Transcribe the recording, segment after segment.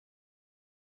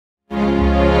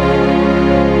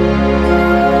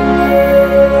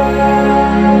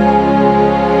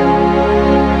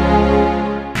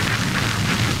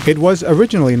It was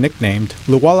originally nicknamed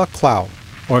Luwala Clow,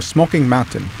 or Smoking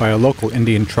Mountain, by a local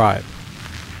Indian tribe.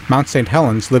 Mount St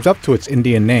Helens lived up to its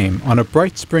Indian name on a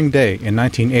bright spring day in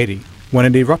 1980 when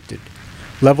it erupted,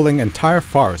 leveling entire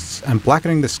forests and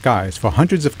blackening the skies for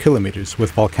hundreds of kilometers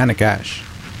with volcanic ash.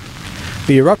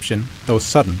 The eruption, though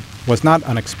sudden, was not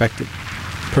unexpected.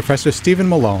 Professor Stephen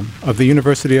Malone of the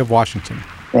University of Washington.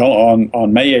 Well,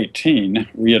 on May 18,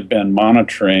 we had been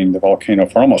monitoring the volcano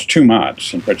for almost 2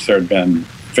 months, in which there had been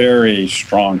very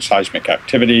strong seismic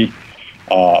activity,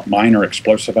 minor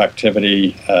explosive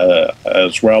activity,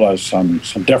 as well as some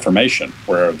deformation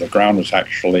where the ground was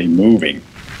actually moving.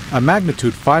 A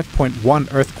magnitude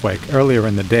 5.1 earthquake earlier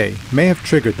in the day may have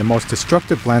triggered the most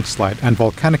destructive landslide and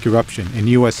volcanic eruption in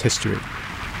U.S. history.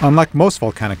 Unlike most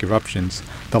volcanic eruptions,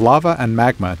 the lava and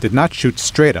magma did not shoot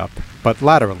straight up, but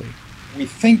laterally. We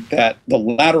think that the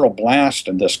lateral blast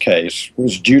in this case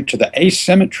was due to the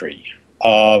asymmetry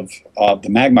of the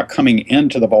magma coming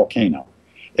into the volcano.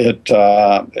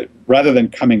 Rather than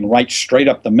coming right straight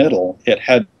up the middle, it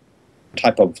had a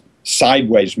type of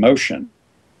sideways motion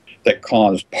that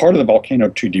caused part of the volcano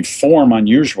to deform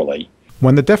unusually.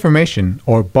 When the deformation,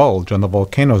 or bulge, on the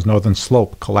volcano's northern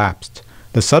slope collapsed,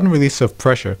 the sudden release of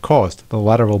pressure caused the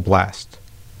lateral blast.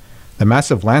 The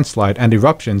massive landslide and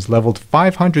eruptions leveled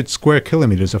 500 square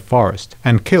kilometers of forest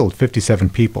and killed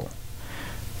 57 people.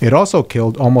 It also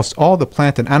killed almost all the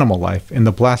plant and animal life in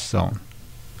the blast zone.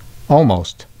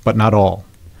 Almost, but not all.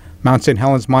 Mount St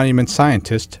Helens monument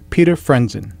scientist Peter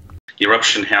Frenzen. The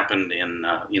eruption happened in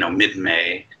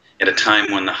mid-May, at a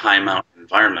time when the high mountain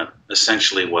environment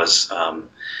essentially was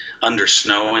under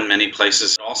snow in many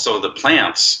places. Also, the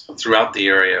plants throughout the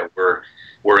area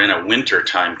were in a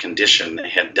wintertime condition. They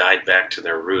had died back to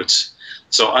their roots.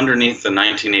 So underneath the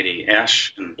 1980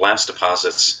 ash and blast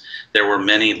deposits, there were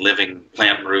many living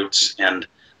plant roots and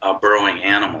burrowing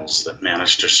animals that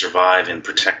managed to survive in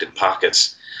protected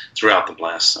pockets throughout the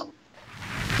blast zone.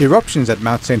 Eruptions at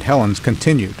Mount St Helens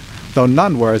continued, though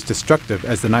none were as destructive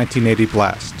as the 1980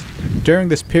 blast. During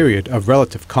this period of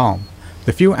relative calm,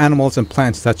 the few animals and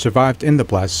plants that survived in the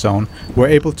blast zone were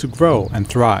able to grow and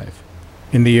thrive.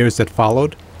 In the years that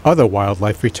followed, other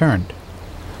wildlife returned.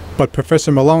 But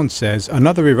Professor Malone says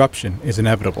another eruption is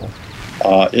inevitable.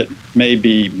 It may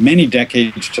be many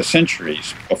decades to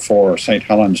centuries before St.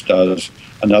 Helens does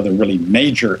another really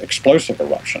major explosive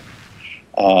eruption.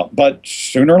 But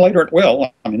sooner or later it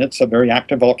will. I mean, it's a very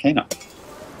active volcano.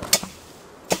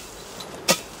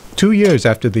 2 years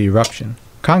after the eruption,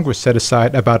 Congress set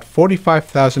aside about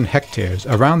 45,000 hectares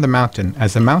around the mountain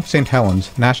as the Mount St.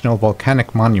 Helens National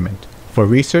Volcanic Monument for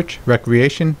research,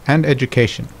 recreation, and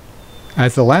education.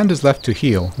 As the land is left to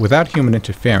heal without human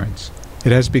interference,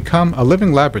 it has become a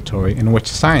living laboratory in which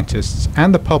scientists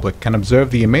and the public can observe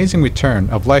the amazing return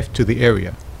of life to the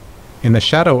area, in the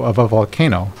shadow of a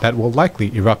volcano that will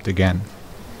likely erupt again.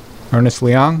 Ernest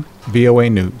Leong, VOA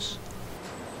News.